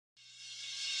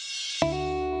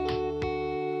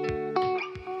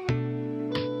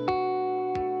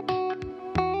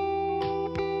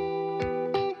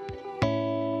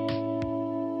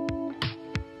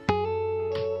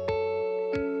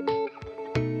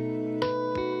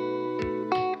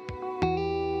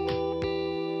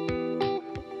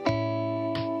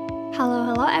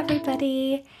Hello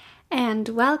everybody, and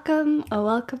welcome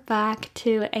back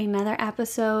to another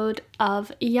episode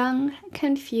of Young,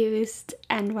 Confused,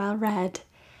 and Well Read.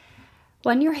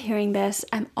 When you're hearing this,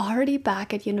 I'm already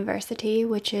back at university,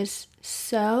 which is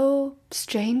so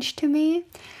strange to me.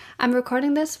 I'm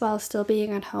recording this while still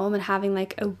being at home and having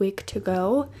like a week to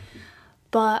go,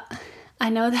 but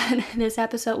I know that this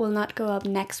episode will not go up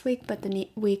next week, but the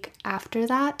week after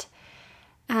that.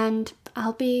 And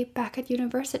I'll be back at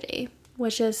university,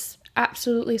 which is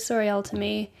absolutely surreal to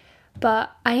me. But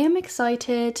I am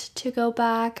excited to go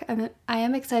back. I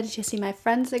am excited to see my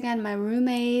friends again, my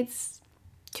roommates,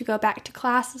 to go back to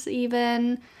classes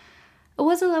even. It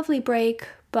was a lovely break,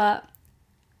 but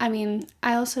I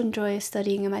also enjoy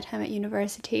studying in my time at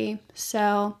university.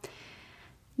 So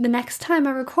the next time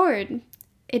I record,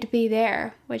 it'd be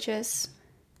there, which is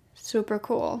super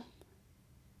cool.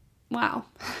 Wow.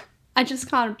 I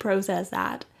just can't process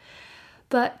that.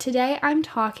 But today I'm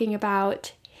talking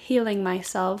about healing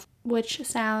myself, which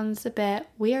sounds a bit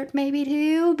weird maybe to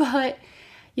you, but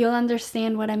you'll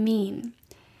understand what I mean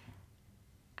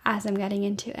as I'm getting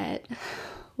into it.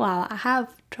 Wow, I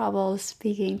have trouble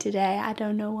speaking today. I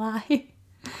don't know why.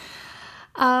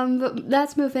 But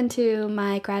let's move into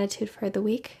my gratitude for the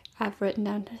week. I've written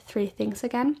down 3 things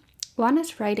again. One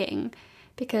is writing,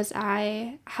 because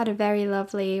I had a very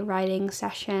lovely writing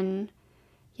session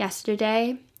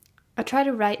yesterday. I try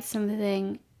to write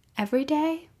something every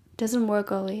day. Doesn't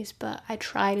work always, but I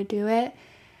try to do it.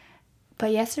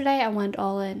 But yesterday I went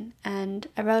all in and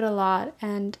I wrote a lot,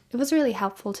 and it was really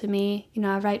helpful to me. You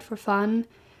know, I write for fun.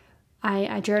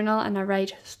 I journal and I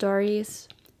write stories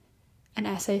and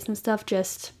essays and stuff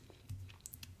just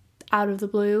out of the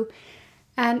blue.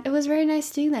 And it was very nice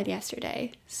doing that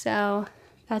yesterday. So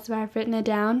that's why I've written it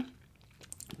down.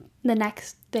 The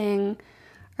next thing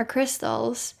are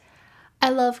crystals. I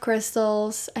love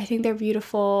crystals. I think they're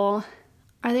beautiful.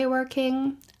 Are they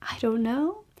working? I don't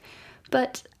know.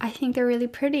 But I think they're really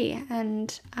pretty.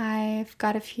 And I've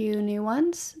got a few new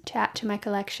ones to add to my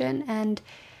collection. And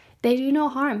they do no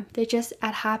harm. They just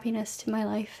add happiness to my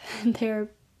life. And they're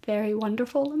very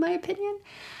wonderful in my opinion.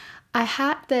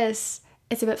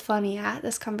 It's a bit funny, I had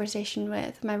this conversation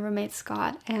with my roommate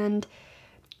Scott, and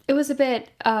it was a bit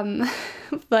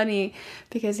funny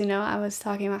because, you know, I was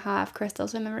talking about how I have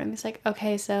crystals in my room. He's like,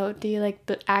 okay, so do you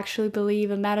actually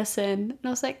believe in medicine? And I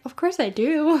was like, of course I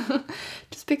do.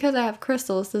 Just because I have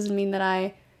crystals doesn't mean that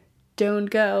I don't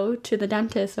go to the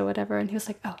dentist or whatever. And he was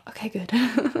like, oh, okay, good.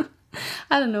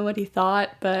 I don't know what he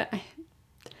thought, but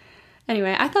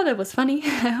anyway, I thought it was funny.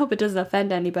 I hope it doesn't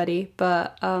offend anybody,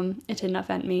 but it didn't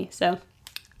offend me, so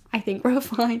I think we're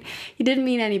fine. He didn't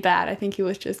mean any bad. I think he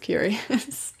was just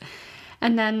curious.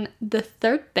 And then the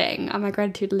third thing on my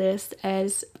gratitude list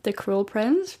is The Cruel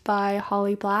Prince by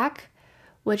Holly Black,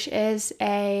 which is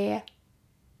a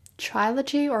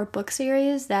trilogy or book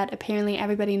series that apparently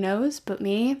everybody knows but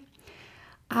me.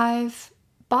 I've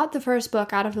bought the first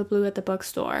book out of the blue at the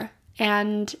bookstore,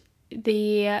 and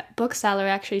the bookseller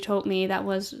actually told me that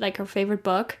was like her favorite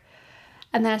book.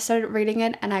 And then I started reading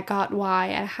it and I got why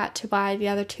I had to buy the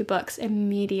other 2 books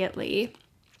immediately.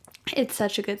 It's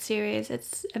such a good series.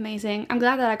 It's amazing. I'm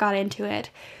glad that I got into it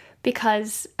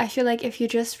because I feel like if you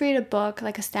just read a book,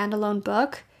 like a standalone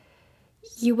book,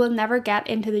 you will never get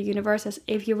into the universe as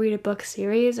if you read a book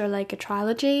series or like a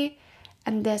trilogy.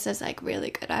 And this is like really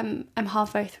good. I'm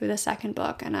halfway through the 2nd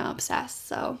book and I'm obsessed,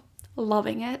 so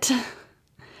loving it.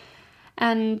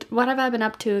 And what have I been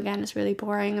up to again is really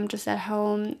boring. I'm just at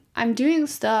home. I'm doing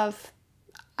stuff.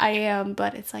 I am,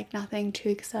 but it's like nothing too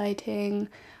exciting.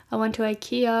 I went to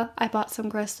IKEA. I bought some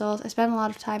crystals. I spent a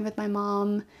lot of time with my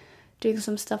mom, doing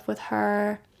some stuff with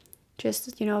her.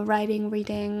 Just, you know, writing,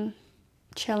 reading,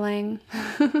 chilling,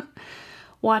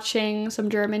 watching some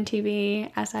German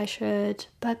TV, as I should.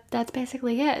 But that's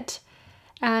basically it.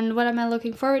 And what am I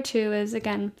looking forward to is,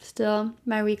 again, still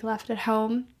my week left at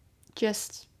home.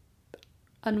 Just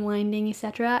unwinding,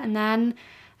 etc. And then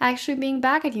actually being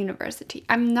back at university.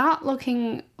 I'm not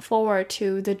looking forward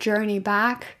to the journey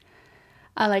back.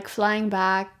 I like flying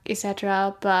back,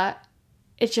 etc. But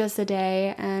it's just a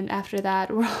day, and after that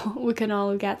we can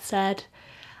all get set.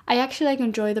 I actually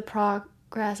enjoy the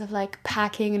progress of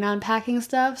packing and unpacking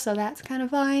stuff, so that's kind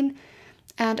of fine.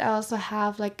 And I also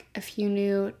have a few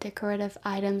new decorative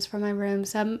items for my room,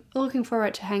 so I'm looking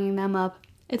forward to hanging them up.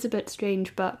 It's a bit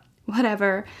strange, but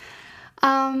whatever.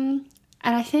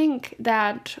 And I think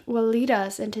that will lead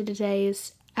us into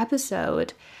today's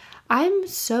episode. I'm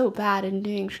so bad in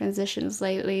doing transitions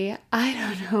lately. I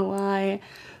don't know why,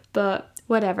 but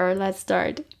whatever, let's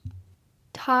start.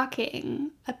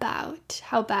 talking about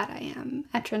how bad I am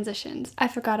at transitions. I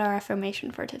forgot our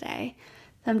affirmation for today.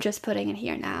 I'm just putting it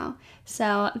here now.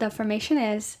 So the affirmation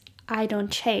is, I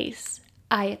don't chase,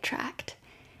 I attract.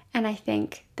 And I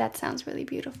think that sounds really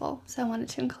beautiful, so I wanted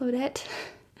to include it.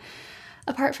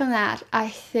 Apart from that, I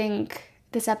think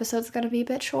this episode's going to be a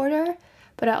bit shorter,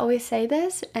 but I always say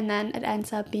this, and then it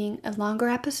ends up being a longer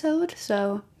episode,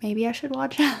 so maybe I should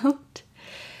watch out.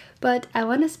 But I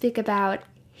want to speak about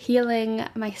healing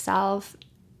myself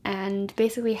and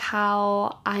basically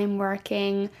how I'm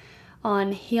working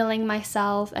on healing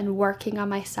myself and working on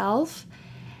myself.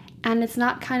 And it's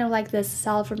not kind of like this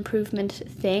self-improvement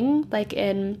thing, like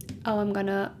in, oh, I'm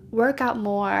gonna work out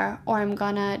more or I'm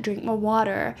gonna drink more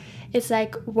water. It's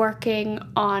like working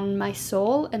on my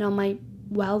soul and on my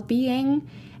well-being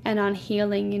and on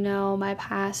healing, my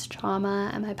past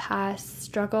trauma and my past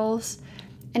struggles.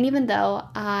 And even though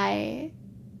I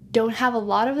don't have a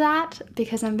lot of that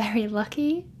because I'm very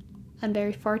lucky, I'm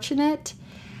very fortunate,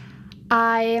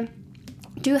 I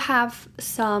do have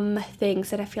some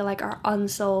things that I feel like are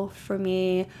unsolved for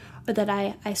me or that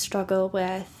I struggle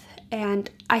with. And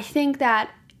I think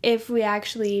that if we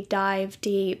actually dive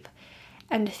deep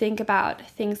and think about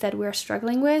things that we're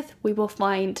struggling with, we will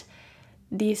find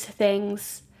these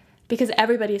things because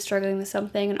everybody is struggling with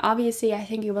something. And obviously, I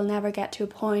think you will never get to a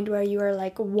point where you are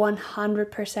like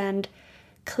 100%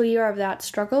 clear of that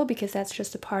struggle because that's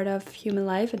just a part of human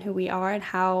life and who we are and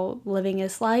how living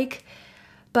is like.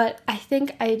 But I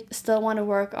think I still want to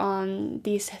work on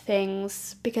these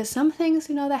things because some things,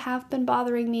 that have been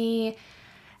bothering me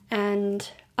and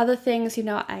other things,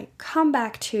 I come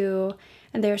back to,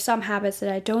 and there are some habits that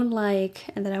I don't like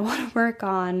and that I want to work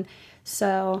on.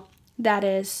 So that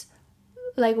is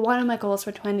like one of my goals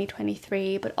for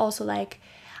 2023, but also like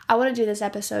I want to do this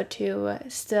episode to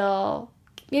still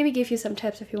maybe give you some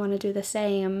tips if you want to do the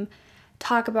same,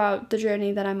 talk about the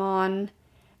journey that I'm on.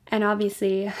 And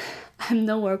obviously, I'm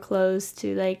nowhere close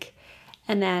to like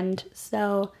an end.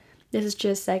 So this is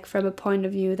just like from a point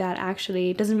of view that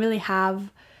actually doesn't really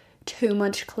have too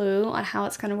much clue on how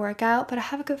it's going to work out. But I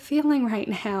have a good feeling right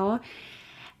now.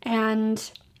 And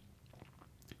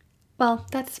well,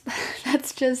 that's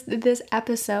just this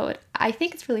episode. I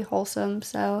think it's really wholesome.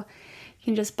 So you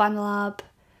can just bundle up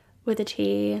with a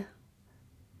tea,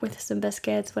 with some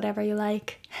biscuits, whatever you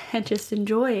like, and just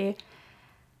enjoy.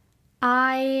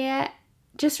 I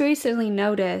just recently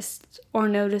noticed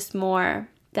more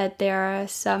that there are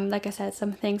some, like I said,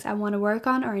 some things I want to work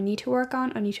on or I need to work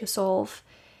on or need to solve.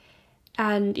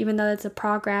 And even though it's a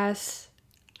progress,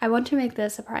 I want to make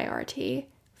this a priority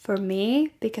for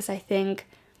me because I think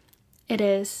it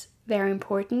is very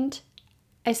important.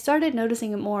 I started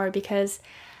noticing it more because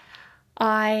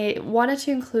I wanted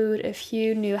to include a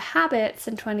few new habits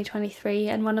in 2023,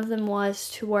 and one of them was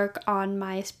to work on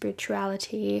my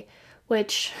spirituality,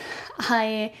 which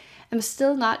I am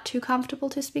still not too comfortable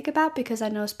to speak about because I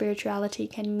know spirituality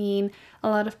can mean a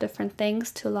lot of different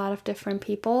things to a lot of different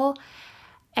people.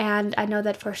 And I know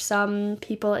that for some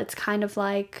people it's kind of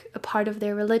like a part of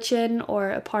their religion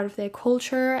or a part of their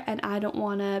culture, and I don't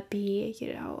want to be,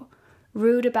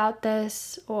 rude about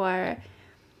this or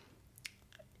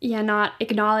not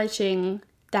acknowledging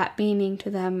that meaning to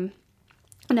them.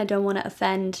 And I don't want to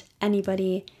offend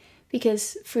anybody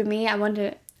because for me, I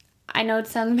know it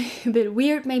sounds a bit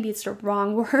weird, maybe it's the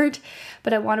wrong word,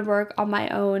 but I want to work on my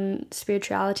own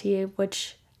spirituality,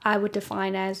 which I would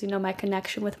define as, my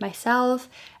connection with myself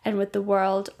and with the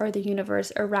world or the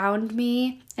universe around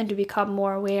me, and to become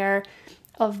more aware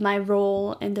of my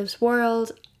role in this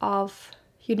world, of,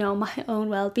 my own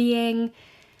well-being.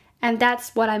 And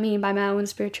that's what I mean by my own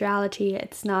spirituality.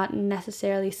 It's not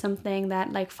necessarily something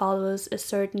that like follows a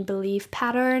certain belief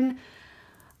pattern.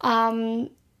 I'm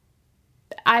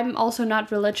also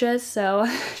not religious, so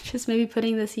just maybe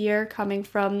putting this here coming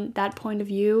from that point of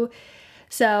view.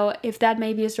 So if that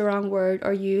maybe is the wrong word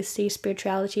or you see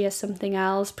spirituality as something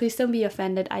else, please don't be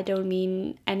offended. I don't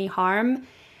mean any harm.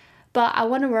 But I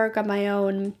want to work on my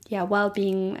own,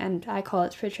 well-being, and I call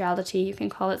it spirituality. You can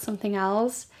call it something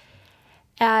else.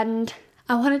 And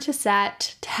I wanted to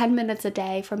set 10 minutes a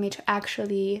day for me to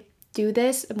actually do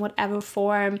this in whatever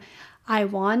form I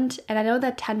want. And I know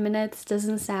that 10 minutes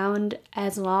doesn't sound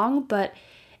as long, but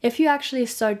if you actually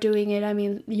start doing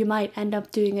it, you might end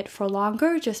up doing it for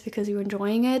longer just because you're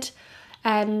enjoying it.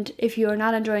 And if you're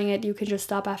not enjoying it, you can just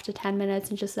stop after 10 minutes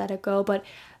and just let it go. But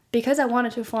because I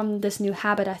wanted to form this new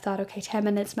habit, I thought, okay, 10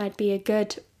 minutes might be a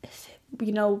good,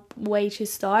 way to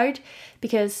start,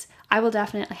 because I will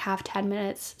definitely have 10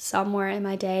 minutes somewhere in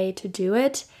my day to do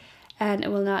it. And it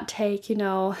will not take,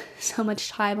 so much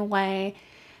time away.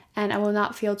 And I will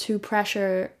not feel too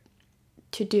pressure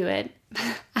to do it.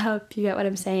 I hope you get what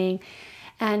I'm saying.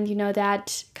 And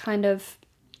that kind of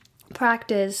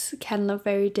practice can look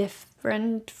very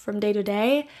different from day to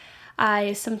day.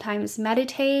 I sometimes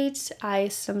meditate, I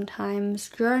sometimes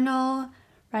journal,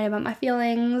 write about my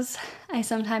feelings. I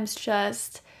sometimes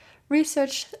just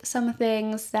research some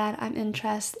things that I'm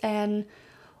interested in.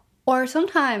 Or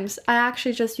sometimes I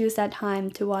actually just use that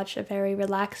time to watch a very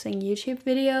relaxing YouTube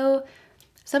video.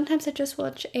 Sometimes I just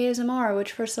watch ASMR,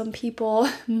 which for some people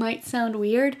might sound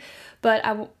weird, but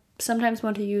I sometimes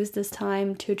want to use this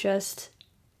time to just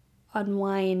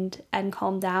unwind and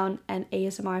calm down, and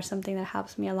ASMR is something that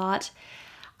helps me a lot.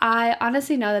 I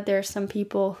honestly know that there are some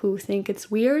people who think it's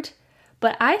weird,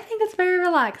 but I think it's very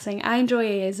relaxing. I enjoy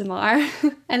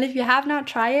ASMR. And if you have not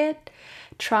tried it,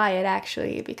 try it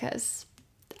actually, because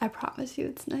I promise you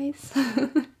it's nice.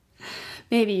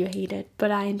 Maybe you hate it,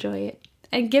 but I enjoy it.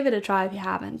 And give it a try if you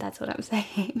haven't, that's what I'm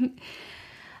saying.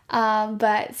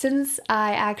 But since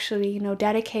I actually,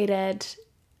 dedicated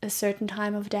a certain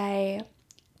time of day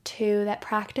to that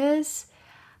practice,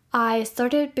 I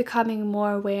started becoming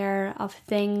more aware of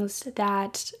things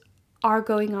that are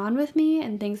going on with me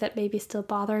and things that maybe still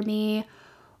bother me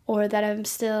or that I'm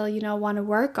still, want to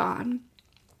work on.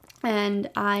 And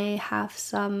I have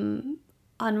some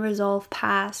unresolved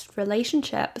past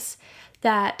relationships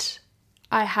that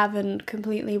I haven't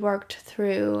completely worked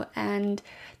through and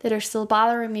that are still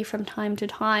bothering me from time to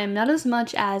time. Not as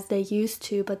much as they used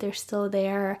to, but they're still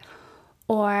there.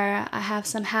 Or I have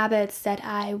some habits that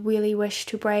I really wish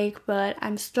to break, but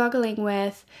I'm struggling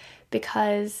with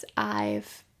because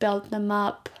I've built them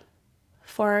up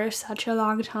for such a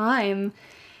long time.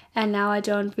 And now I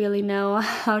don't really know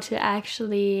how to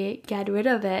actually get rid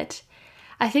of it.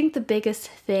 I think the biggest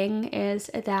thing is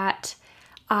that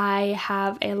I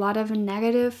have a lot of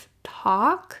negative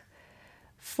talk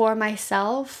for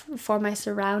myself, for my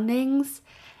surroundings,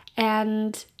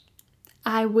 and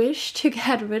I wish to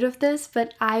get rid of this,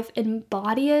 but I've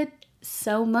embodied it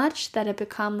so much that it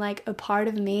become like a part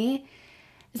of me.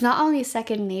 It's not only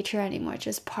second nature anymore, it's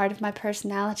just part of my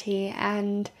personality,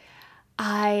 and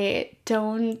I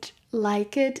don't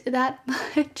like it that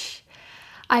much.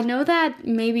 I know that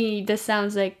maybe this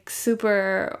sounds like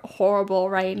super horrible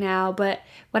right now, but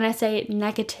when I say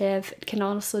negative, it can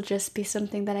also just be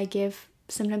something that I give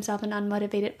sometimes of an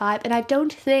unmotivated vibe. And I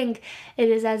don't think it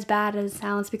is as bad as it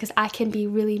sounds, because I can be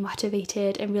really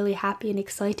motivated and really happy and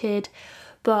excited,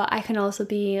 but I can also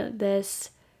be this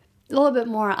a little bit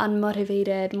more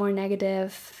unmotivated, more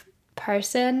negative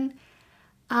person.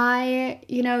 I,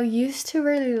 used to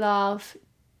really love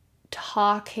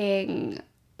talking,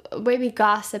 maybe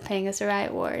gossiping is the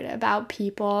right word, about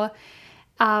people.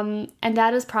 And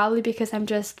that is probably because I'm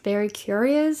just very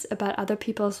curious about other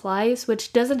people's lives,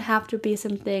 which doesn't have to be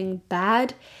something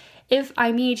bad. If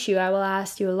I meet you, I will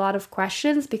ask you a lot of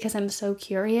questions because I'm so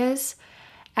curious.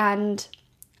 And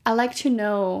I like to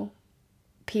know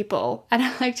people and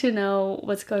I like to know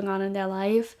what's going on in their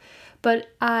life. But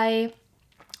I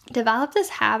developed this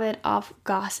habit of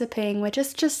gossiping, which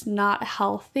is just not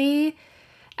healthy.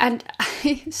 And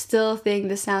I still think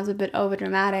this sounds a bit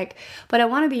overdramatic, but I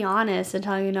want to be honest and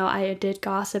tell you, I did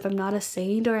gossip. I'm not a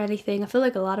saint or anything. I feel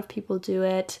like a lot of people do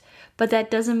it, but that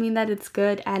doesn't mean that it's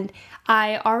good. And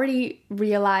I already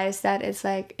realized that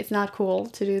it's not cool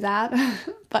to do that,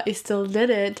 but I still did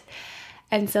it.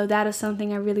 And so that is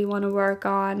something I really want to work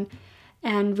on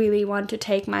and really want to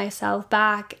take myself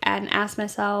back and ask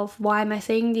myself, why am I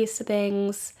saying these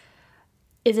things?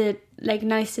 Is it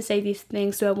nice to say these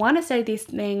things? Do I want to say these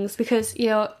things? Because,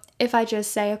 if I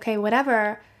just say, okay,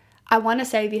 whatever, I want to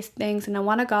say these things and I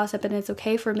want to gossip and it's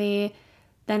okay for me,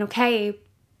 then okay.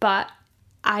 But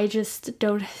I just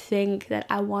don't think that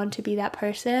I want to be that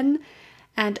person.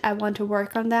 And I want to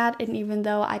work on that. And even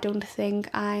though I don't think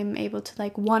I'm able to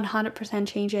 100%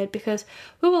 change it, because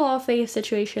we will all face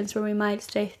situations where we might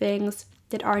say things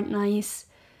that aren't nice.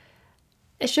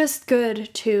 It's just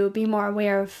good to be more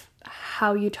aware of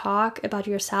how you talk about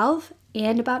yourself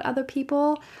and about other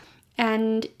people.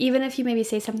 And even if you maybe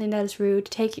say something that is rude,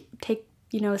 take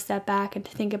a step back and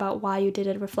to think about why you did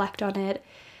it, reflect on it.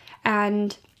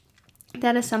 And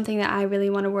that is something that I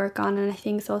really want to work on. And I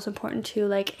think it's also important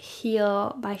to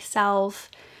heal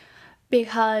myself,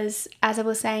 because as I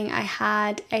was saying,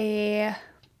 I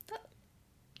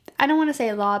don't want to say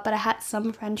a lot, but I had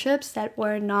some friendships that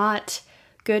were not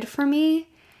good for me.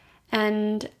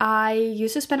 And I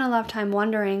used to spend a lot of time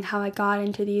wondering how I got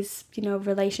into these,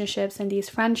 relationships and these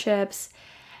friendships.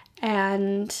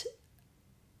 And,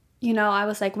 I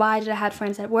was like, why did I have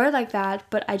friends that were like that?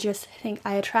 But I just think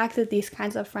I attracted these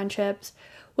kinds of friendships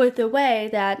with the way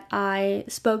that I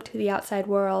spoke to the outside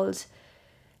world.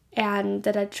 and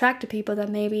that I attracted people that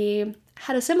maybe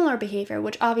had a similar behavior,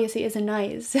 which obviously isn't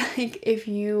nice. Like if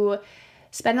you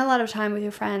spend a lot of time with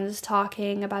your friends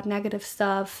talking about negative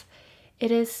stuff, it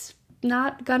is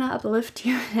not gonna uplift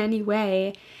you in any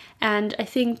way. And I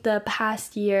think the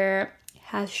past year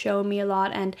has shown me a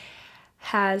lot and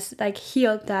has like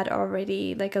healed that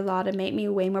already, like a lot. It made me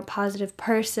a way more positive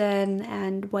person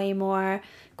and way more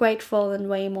grateful and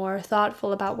way more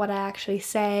thoughtful about what I actually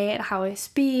say and how I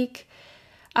speak.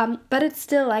 But it's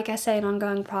still, like I say, an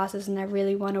ongoing process, and I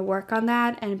really want to work on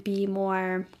that and be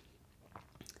more,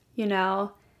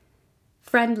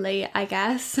 friendly, I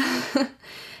guess,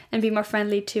 and be more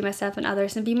friendly to myself and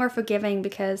others and be more forgiving,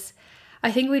 because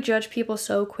I think we judge people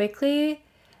so quickly,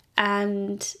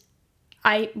 and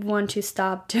I want to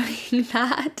stop doing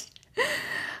that.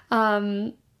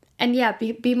 And yeah,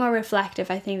 be more reflective.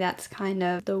 I think that's kind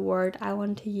of the word I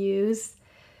want to use.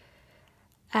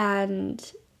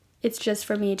 And it's just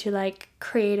for me to like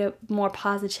create a more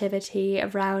positivity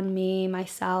around me,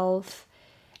 myself,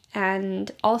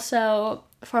 and also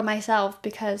for myself,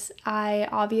 because I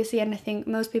obviously, and I think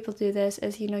most people do this,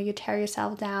 is, you tear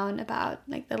yourself down about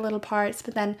like the little parts,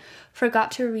 but then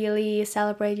forgot to really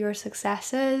celebrate your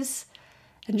successes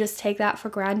and just take that for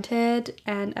granted.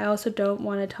 And I also don't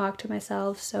want to talk to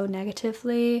myself so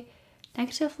negatively.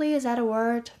 Negatively, is that a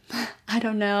word? I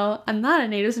don't know. I'm not a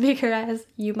native speaker, as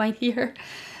you might hear.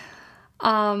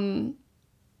 But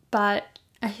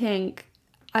I think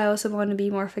I also want to be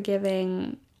more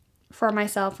forgiving for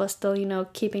myself, while still,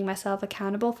 keeping myself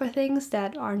accountable for things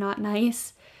that are not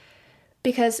nice.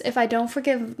 Because if I don't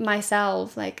forgive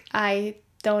myself, like, I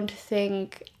don't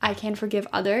think I can forgive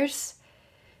others,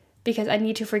 because I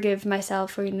need to forgive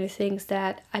myself for things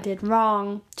that I did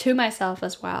wrong to myself,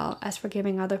 as well as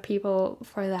forgiving other people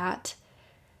for that.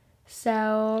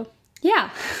 So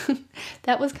yeah,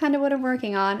 that was kind of what I'm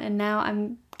working on, and now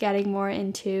I'm getting more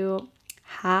into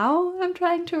how I'm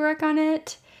trying to work on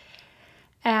it.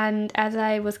 And as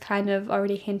I was kind of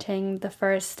already hinting, the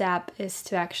first step is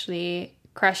to actually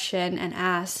question and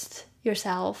ask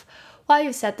yourself why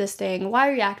you said this thing, why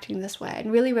are you acting this way,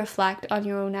 and really reflect on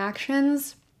your own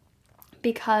actions.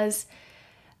 Because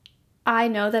I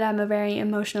know that I'm a very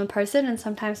emotional person, and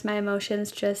sometimes my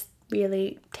emotions just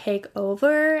really take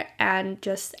over and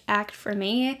just act for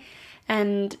me.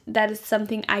 And that is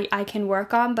something I can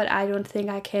work on, but I don't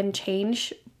think I can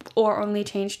change, or only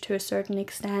change to a certain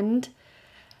extent.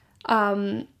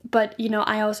 But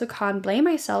I also can't blame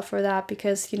myself for that,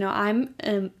 because I'm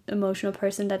an emotional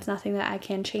person. That's nothing that I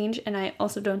can change, and I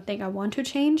also don't think I want to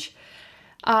change.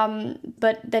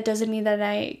 But that doesn't mean that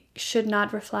I should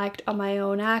not reflect on my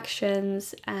own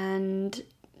actions and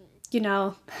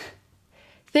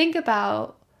think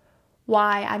about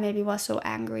why I maybe was so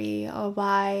angry, or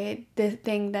why the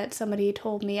thing that somebody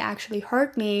told me actually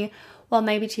hurt me, while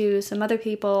maybe to some other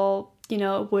people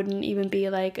it wouldn't even be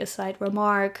like a slight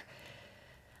remark.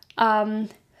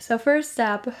 So first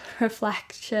step,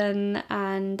 reflection.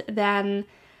 And then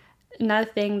another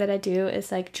thing that I do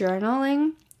is like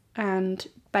journaling, and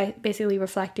by basically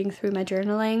reflecting through my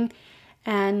journaling.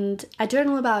 And I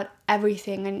journal about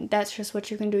everything, and that's just what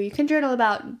you can do. You can journal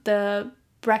about the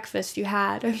breakfast you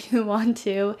had if you want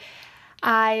to.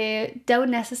 I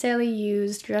don't necessarily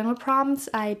use journal prompts.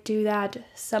 I do that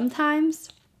sometimes,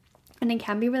 and it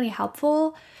can be really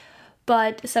helpful.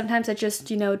 But sometimes I just,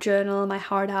 journal my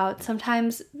heart out.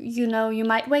 Sometimes, you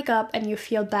might wake up and you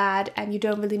feel bad and you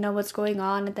don't really know what's going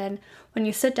on. And then when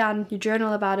you sit down, you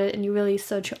journal about it and you really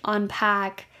start to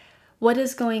unpack what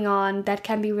is going on. That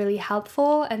can be really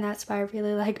helpful. And that's why I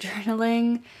really like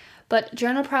journaling. But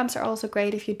journal prompts are also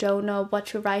great if you don't know what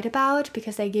to write about,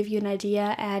 because they give you an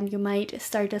idea and you might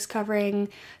start discovering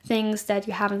things that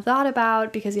you haven't thought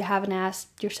about because you haven't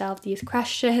asked yourself these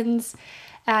questions.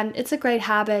 And it's a great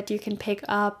habit you can pick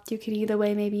up. You can either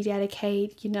way maybe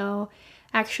dedicate,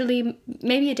 actually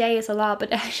maybe a day is a lot,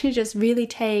 but actually just really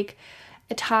take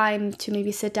a time to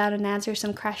maybe sit down and answer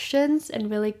some questions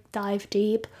and really dive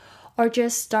deep, or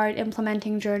just start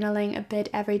implementing journaling a bit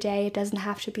every day. It doesn't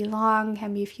have to be long, it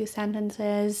can be a few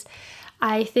sentences.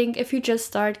 I think if you just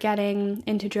start getting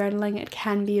into journaling, it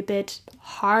can be a bit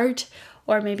hard,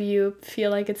 or maybe you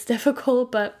feel like it's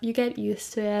difficult, but you get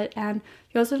used to it. And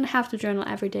you also don't have to journal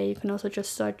every day. You can also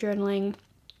just start journaling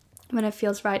when it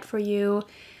feels right for you.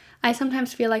 I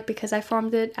sometimes feel like because I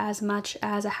formed it as much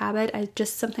as a habit, I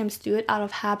just sometimes do it out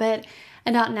of habit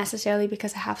and not necessarily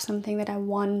because I have something that I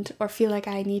want or feel like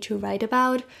I need to write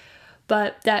about.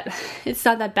 But that it's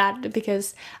not that bad,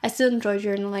 because I still enjoy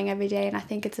journaling every day, and I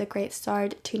think it's a great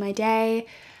start to my day.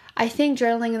 I think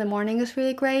journaling in the morning is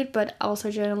really great, but also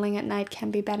journaling at night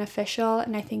can be beneficial,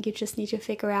 and I think you just need to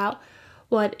figure out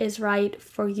what is right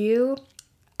for you.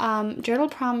 Journal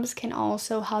prompts can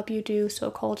also help you do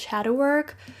so-called shadow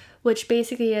work, which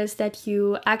basically is that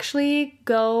you actually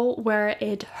go where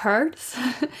it hurts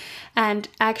and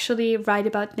actually write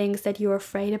about things that you're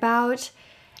afraid about.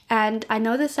 And I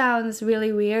know this sounds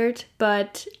really weird,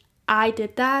 but I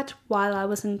did that while I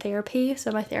was in therapy.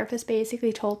 So my therapist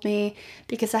basically told me,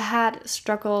 because I had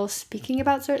struggles speaking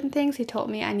about certain things, he told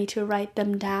me I need to write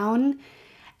them down.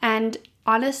 And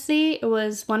honestly, it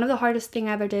was one of the hardest things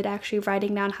I ever did, actually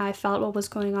writing down how I felt, what was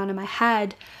going on in my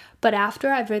head. But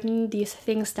after I've written these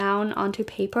things down onto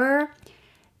paper,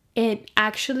 it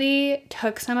actually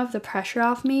took some of the pressure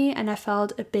off me, and I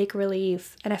felt a big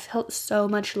relief, and I felt so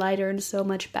much lighter and so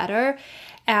much better.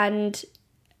 And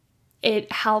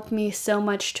it helped me so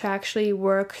much to actually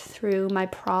work through my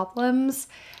problems.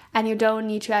 And you don't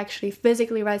need to actually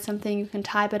physically write something. You can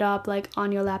type it up like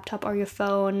on your laptop or your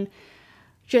phone.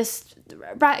 Just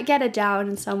get it down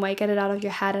in some way, get it out of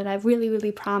your head, and I really,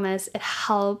 really promise it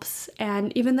helps.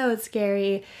 And even though it's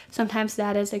scary, sometimes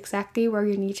that is exactly where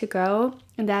you need to go,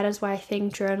 and that is why I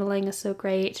think journaling is so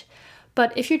great.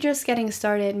 But if you're just getting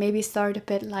started, maybe start a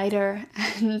bit lighter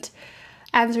and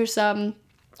answer some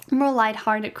more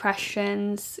lighthearted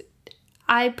questions.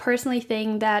 I personally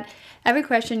think that every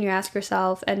question you ask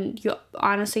yourself and you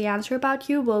honestly answer about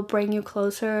you will bring you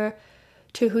closer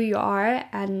to who you are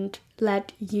and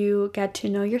let you get to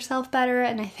know yourself better.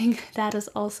 And I think that is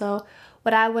also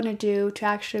what I want to do, to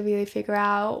actually really figure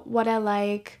out what I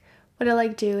like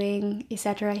doing,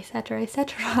 etc., etc.,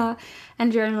 etc.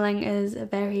 And journaling is a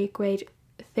very great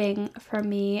thing for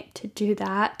me to do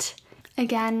that.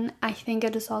 Again, I think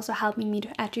it is also helping me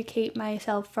to educate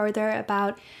myself further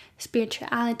about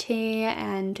spirituality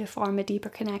and to form a deeper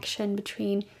connection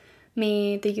between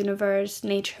me, the universe,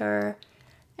 nature.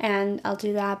 And I'll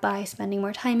do that by spending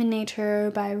more time in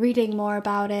nature, by reading more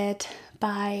about it,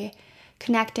 by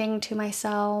connecting to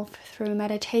myself through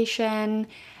meditation.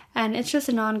 And it's just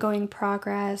an ongoing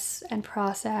progress and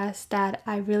process that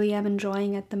I really am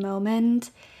enjoying at the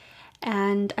moment.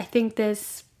 And I think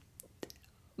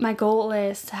my goal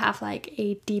is to have like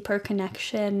a deeper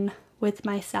connection with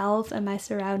myself and my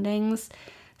surroundings.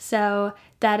 So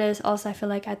that is also, I feel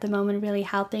like at the moment, really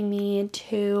helping me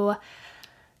to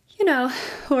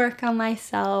work on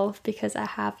myself, because I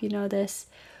have, this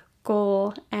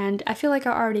goal, and I feel like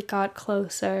I already got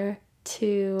closer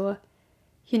to,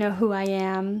 who I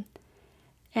am.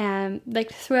 And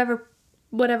like through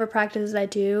whatever practices I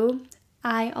do,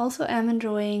 I also am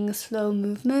enjoying slow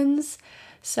movements,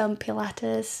 some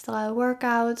Pilates style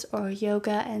workouts or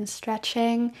yoga and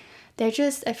stretching. They're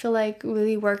just, I feel like,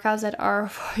 really workouts that are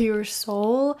for your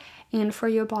soul and for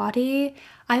your body.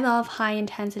 I love high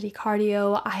intensity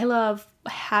cardio. I love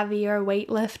heavier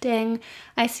weightlifting.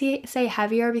 I say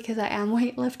heavier because I am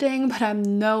weightlifting, but I'm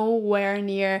nowhere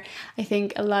near, I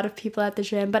think, a lot of people at the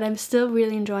gym, but I'm still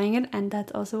really enjoying it. And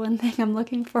that's also one thing I'm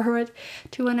looking forward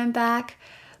to when I'm back.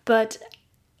 But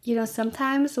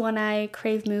sometimes when I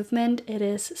crave movement, it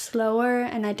is slower,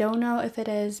 and I don't know if it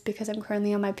is because I'm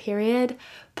currently on my period,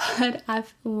 but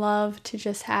I've loved to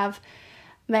just have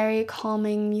very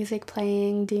calming music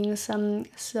playing, doing some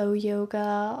slow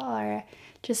yoga or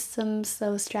just some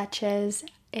slow stretches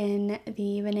in the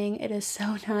evening. It is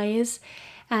so nice,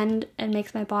 and it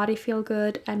makes my body feel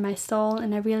good and my soul,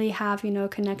 and I really have,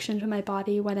 connection to my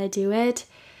body when I do it.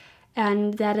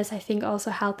 And that is, I think, also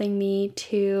helping me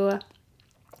to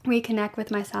reconnect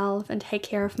with myself and take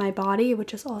care of my body,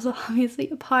 which is also obviously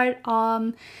a part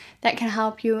that can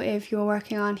help you if you're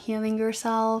working on healing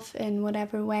yourself in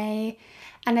whatever way.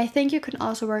 And I think you can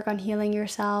also work on healing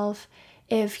yourself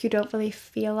if you don't really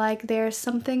feel like there's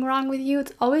something wrong with you.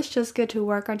 It's always just good to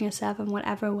work on yourself in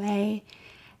whatever way.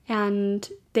 And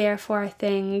therefore, I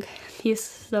think these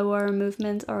slower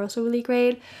movements are also really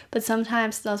great. But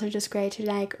sometimes it's also just great to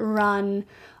like run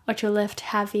or to lift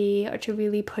heavy or to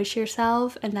really push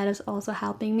yourself. And that is also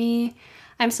helping me.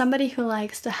 I'm somebody who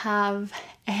likes to have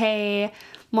a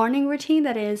morning routine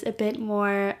that is a bit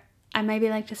more, I maybe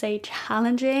like to say,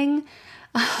 challenging.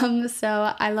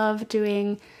 So I love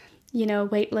doing,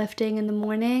 weightlifting in the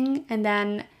morning. And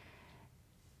then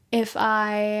if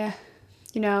I,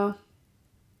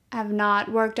 have not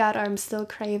worked out or I'm still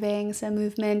craving some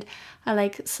movement, I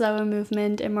like slower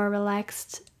movement and more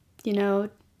relaxed,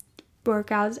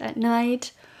 workouts at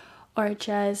night, or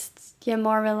just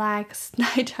more relaxed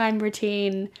nighttime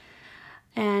routine.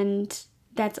 And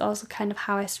that's also kind of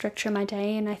how I structure my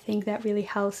day, and I think that really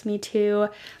helps me to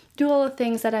do all the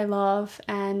things that I love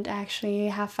and actually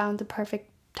have found the perfect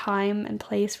time and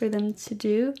place for them to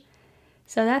do.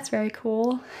 So that's very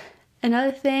cool.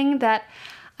 Another thing that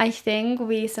I think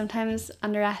we sometimes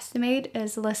underestimate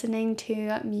is listening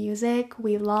to music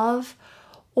we love,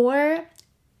 or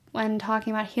when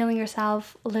talking about healing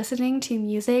yourself, listening to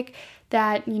music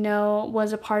that,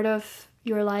 was a part of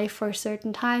your life for a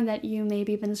certain time, that you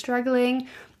maybe been struggling,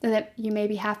 or that you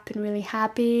maybe have been really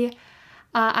happy.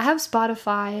 I have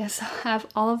Spotify, so I have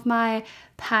all of my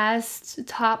past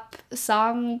top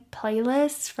song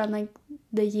playlists from like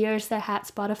the years that I had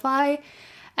Spotify.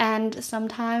 And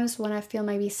sometimes when I feel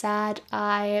maybe sad,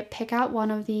 I pick out one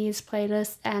of these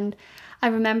playlists and I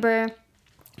remember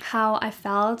how I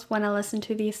felt when I listened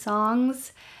to these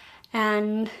songs,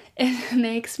 and it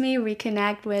makes me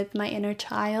reconnect with my inner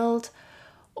child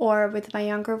or with my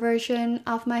younger version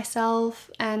of myself,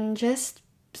 and just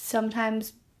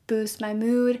sometimes boost my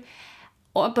mood.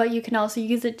 But you can also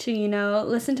use it to,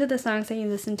 listen to the songs that you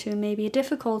listen to in maybe a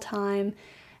difficult time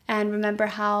and remember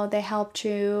how they helped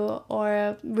you,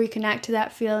 or reconnect to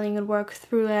that feeling and work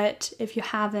through it if you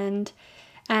haven't.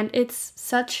 And it's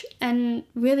such a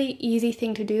really easy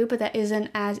thing to do, but that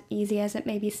isn't as easy as it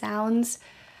maybe sounds.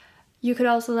 You could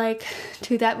also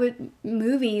do that with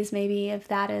movies, maybe, if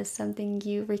that is something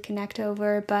you reconnect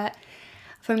over. But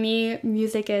for me,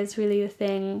 music is really the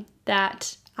thing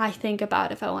that I think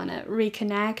about if I want to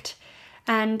reconnect.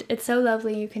 And it's so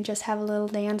lovely. You can just have a little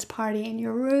dance party in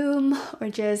your room, or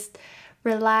just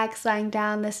relax lying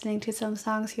down listening to some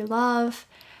songs you love.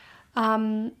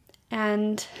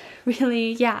 And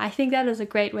really, I think that is a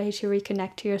great way to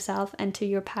reconnect to yourself and to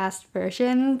your past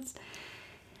versions.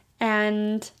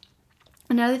 And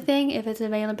another thing, if it's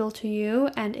available to you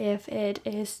and if it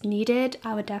is needed,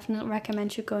 I would definitely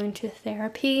recommend you going to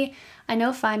therapy. I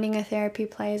know finding a therapy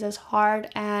place is hard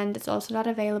and it's also not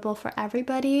available for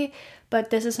everybody, but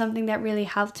this is something that really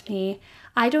helped me.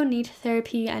 I don't need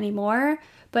therapy anymore,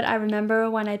 but I remember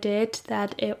when I did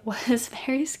that it was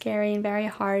very scary and very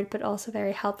hard, but also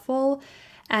very helpful.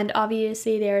 And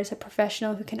obviously there's a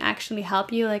professional who can actually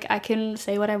help you. I can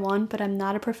say what I want, but I'm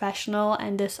not a professional,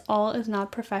 and this all is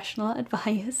not professional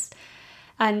advice.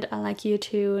 And I'd like you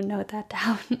to note that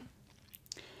down.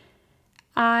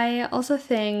 I also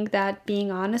think that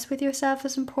being honest with yourself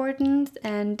is important.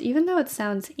 And even though it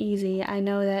sounds easy, I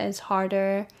know that it's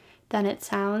harder than it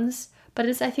sounds. But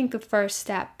it's, I think, the first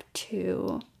step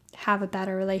to have a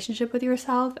better relationship with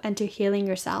yourself and to healing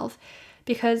yourself.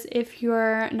 Because if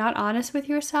you're not honest with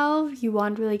yourself, you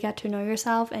won't really get to know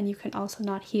yourself, and you can also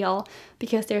not heal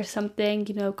because there's something,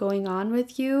 going on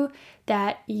with you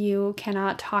that you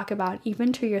cannot talk about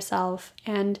even to yourself.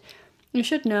 And you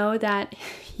should know that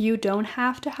you don't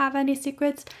have to have any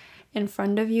secrets in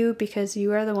front of you, because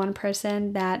you are the one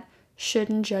person that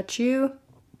shouldn't judge you.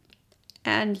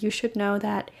 And you should know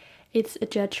that it's a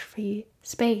judge-free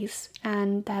space,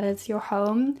 and that it's your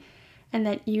home, and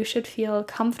that you should feel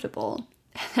comfortable.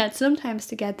 That sometimes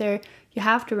to get there, you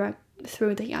have to work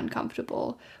through the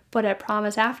uncomfortable. But I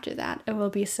promise after that, it will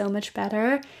be so much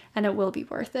better and it will be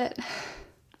worth it.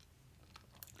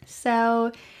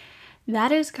 So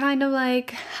that is kind of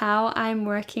how I'm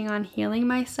working on healing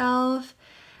myself,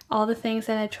 all the things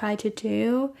that I try to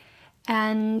do.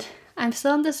 And I'm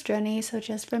still on this journey, so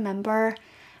just remember.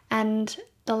 And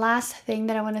the last thing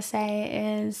that I want to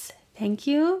say is thank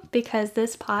you, because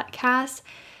this podcast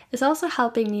is also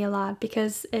helping me a lot,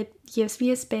 because it gives me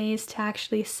a space to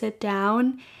actually sit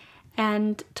down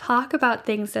and talk about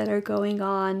things that are going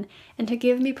on, and to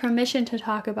give me permission to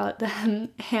talk about them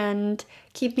and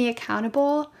keep me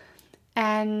accountable.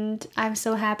 And I'm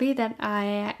so happy that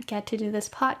I get to do this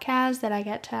podcast, that I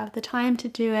get to have the time to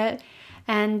do it,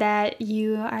 and that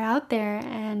you are out there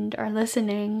and are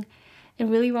listening. It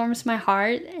really warms my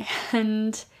heart,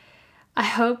 and I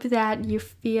hope that you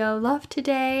feel loved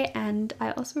today, and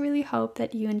I also really hope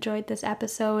that you enjoyed this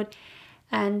episode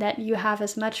and that you have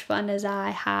as much fun as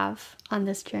I have on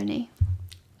this journey.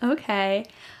 Okay,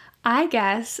 I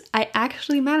guess I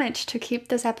actually managed to keep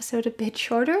this episode a bit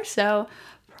shorter, so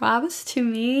props to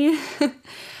me.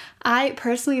 I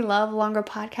personally love longer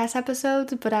podcast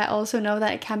episodes, but I also know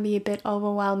that it can be a bit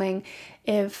overwhelming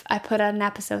if I put out an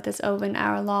episode that's over an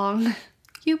hour long.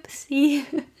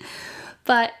 Oopsie.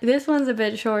 But this one's a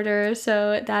bit shorter,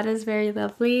 so that is very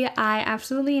lovely. I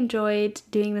absolutely enjoyed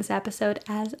doing this episode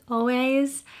as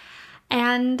always.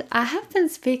 And I have been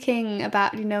speaking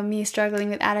about, me struggling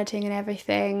with editing and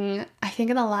everything, I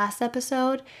think in the last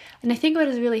episode. And I think what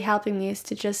is really helping me is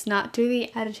to just not do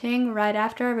the editing right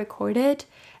after I record it,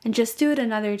 and just do it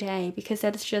another day, because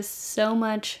that's just so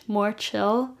much more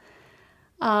chill.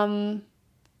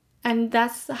 And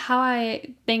that's how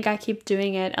I think I keep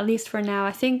doing it, at least for now.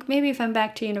 I think maybe if I'm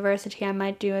back to university, I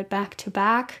might do it back to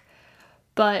back.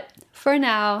 But for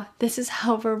now, this is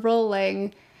how we're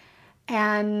rolling.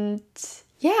 And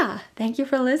yeah, thank you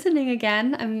for listening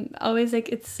again. I'm always like,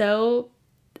 it's so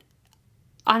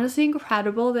honestly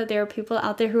incredible that there are people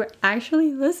out there who are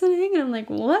actually listening. And I'm like,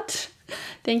 what?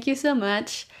 Thank you so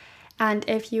much. And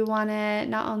if you want to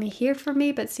not only hear from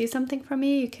me, but see something from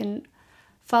me, you can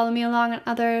follow me along on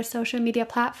other social media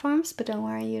platforms. But don't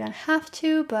worry, you don't have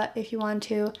to. But if you want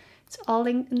to, it's all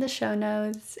linked in the show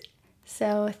notes.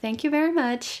 So thank you very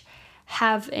much.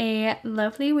 Have a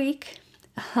lovely week,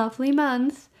 a lovely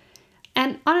month.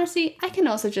 And honestly, I can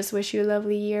also just wish you a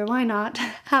lovely year. Why not?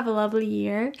 Have a lovely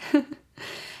year.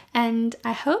 And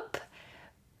I hope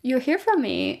you'll hear from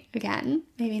me again,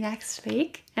 maybe next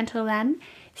week. Until then,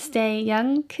 stay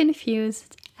young,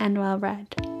 confused, and well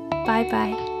read. Bye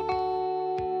bye.